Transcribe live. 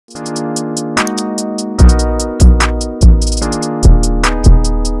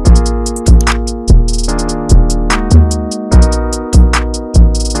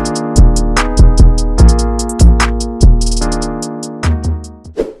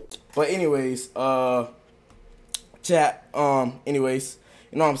But anyways, chat. Anyways,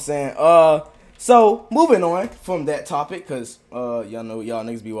 you know what I'm saying. So moving on from that topic, cause y'all know y'all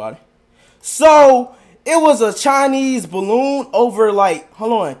niggas be wild. So it was a Chinese balloon over like,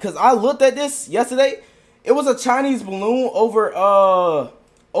 hold on, cause I looked at this yesterday. It was a Chinese balloon over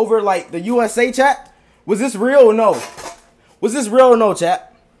like the USA, chat. Was this real or no? Was this real or no,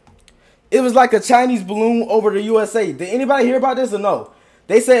 chat? It was like a Chinese balloon over the USA. Did anybody hear about this or no?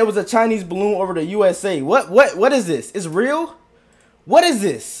 They said it was a Chinese balloon over the USA. What is this? Is real? What is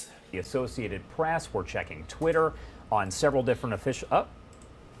this? The Associated Press were checking Twitter on several different official.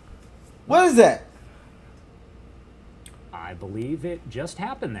 What is that? I believe it just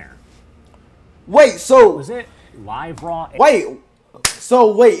happened there. Wait, so Was it live raw? wait,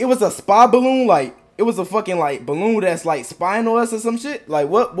 so wait, it was a spy balloon, like it was a fucking like balloon that's like spying on us or some shit. Like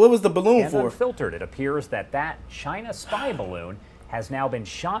what was the balloon And for? unfiltered, it appears that China spy balloon has now been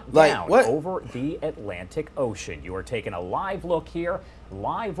shot Like, down what? over the Atlantic Ocean. You are taking a live look here,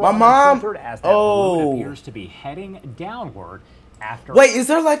 live My raw and mom- unfiltered, as that oh. balloon appears to be heading downward after. Wait, is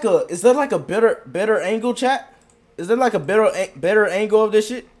there like a better angle, chat? Is there like a better angle of this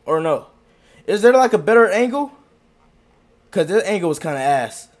shit or no? Is there like a better angle? Cause this angle was kind of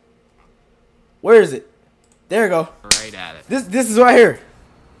ass. Where is it? There you go. Right at it. This is right here.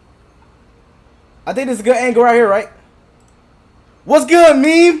 I think this is a good angle right here, right? What's good,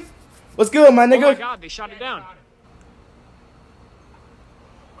 meme? What's good, my nigga? Oh my god, they shot it down.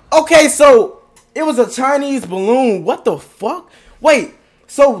 Okay, so it was a Chinese balloon. What the fuck? Wait,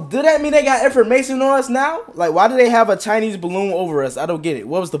 so did that mean they got information on us now? Like, why do they have a Chinese balloon over us? I don't get it.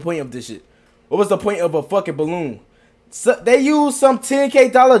 What was the point of this shit? What was the point of a fucking balloon? So they used some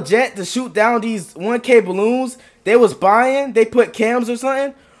 $10K jet to shoot down these 1K balloons they was buying. They put cams or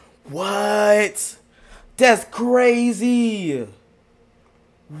something. What? That's crazy.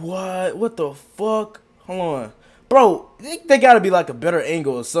 What the fuck? Hold on. Bro, they gotta be like a better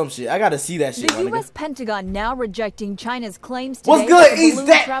angle or some shit. I gotta see that shit. The U.S. Pentagon now rejecting China's claims today What's good? that the Is balloon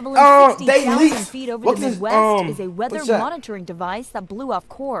that traveling they 60,000 leaked? feet over What's the this, Midwest is a weather what's that? monitoring device that blew off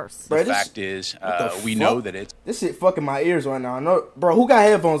course. Bro, The this- fact is, the we fuck? know that it's This shit fucking my ears right now. I know, bro. Who got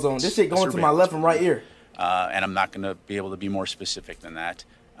headphones on? This shit going to my left and right ear. and I'm not going to be able to be more specific than that.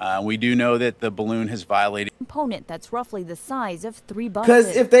 We do know that the balloon has violated. Component that's roughly the size of 3 buses.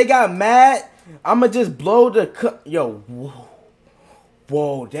 Cause if they got mad, I'ma just blow the yo.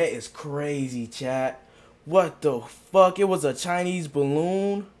 Whoa, that is crazy, chat. What the fuck? It was a Chinese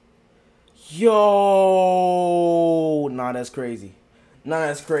balloon. Yo, nah, that's crazy. Nah,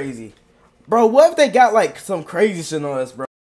 that's crazy, bro. What if they got like some crazy shit on us, bro?